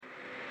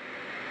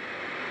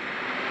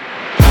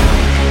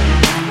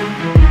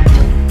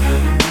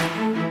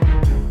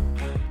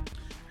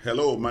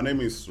Hello, my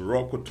name is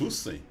Rocco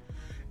Tusi.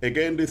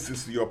 Again, this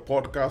is your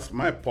podcast,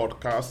 my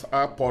podcast,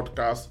 our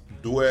podcast,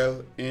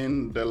 Dwell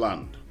in the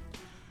Land.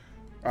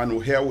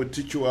 And here we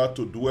teach you how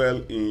to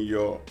dwell in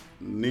your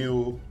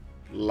new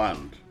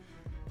land.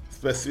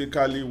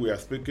 Specifically, we are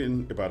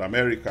speaking about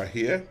America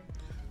here.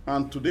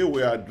 And today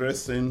we are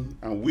addressing,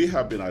 and we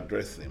have been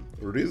addressing,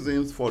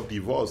 reasons for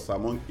divorce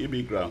among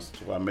immigrants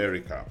to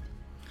America.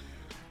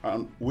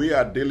 And we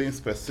are dealing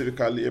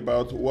specifically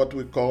about what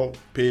we call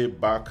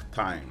payback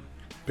time.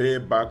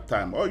 Payback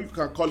time, or you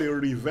can call it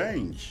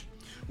revenge.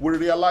 We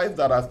realize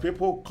that as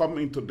people come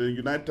into the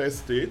United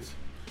States,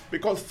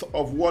 because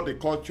of what the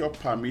culture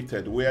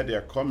permitted, where they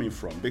are coming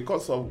from,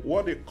 because of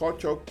what the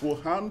culture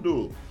could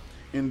handle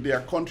in their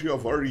country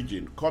of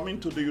origin, coming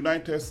to the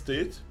United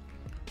States,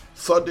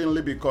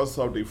 suddenly because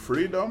of the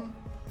freedom,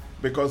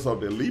 because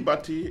of the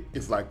liberty,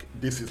 it's like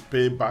this is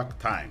payback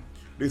time.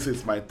 This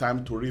is my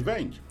time to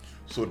revenge.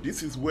 So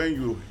this is when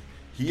you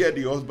hear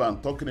the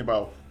husband talking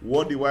about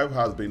what the wife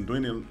has been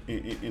doing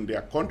in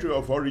their country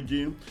of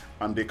origin,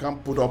 and they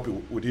can't put up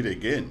with it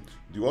again.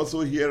 You're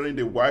also hearing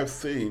the wife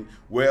saying,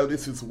 well,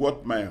 this is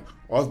what my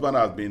husband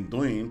has been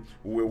doing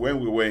when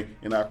we were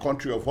in our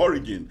country of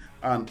origin,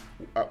 and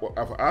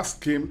I've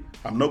asked him,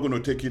 I'm not going to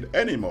take it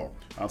anymore.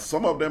 And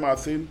some of them are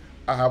saying,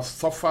 I have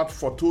suffered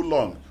for too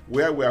long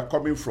where we are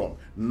coming from.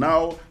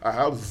 Now I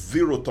have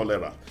zero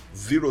tolerance.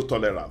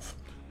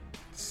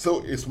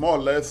 So it's more or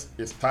less,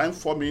 it's time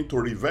for me to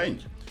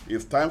revenge.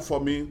 It's time for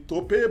me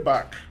to pay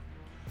back.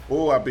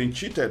 Oh, I've been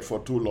cheated for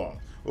too long.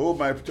 Oh,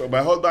 my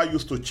husband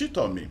used to cheat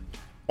on me.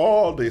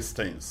 All these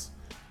things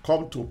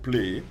come to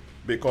play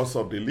because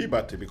of the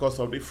liberty, because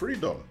of the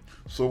freedom.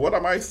 So what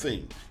am I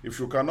saying? If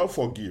you cannot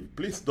forgive,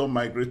 please don't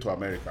migrate to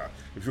America.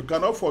 If you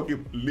cannot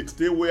forgive,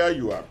 stay where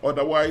you are.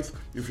 Otherwise,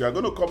 if you are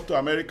going to come to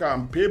America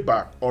and pay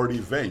back or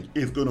revenge,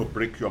 it's going to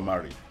break your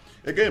marriage.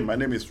 Again, my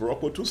name is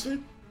Rocco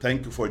Tusi.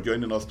 Thank you for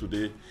joining us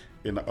today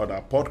in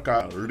our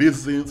podcast,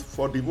 Reasons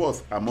for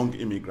Divorce Among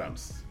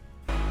Immigrants.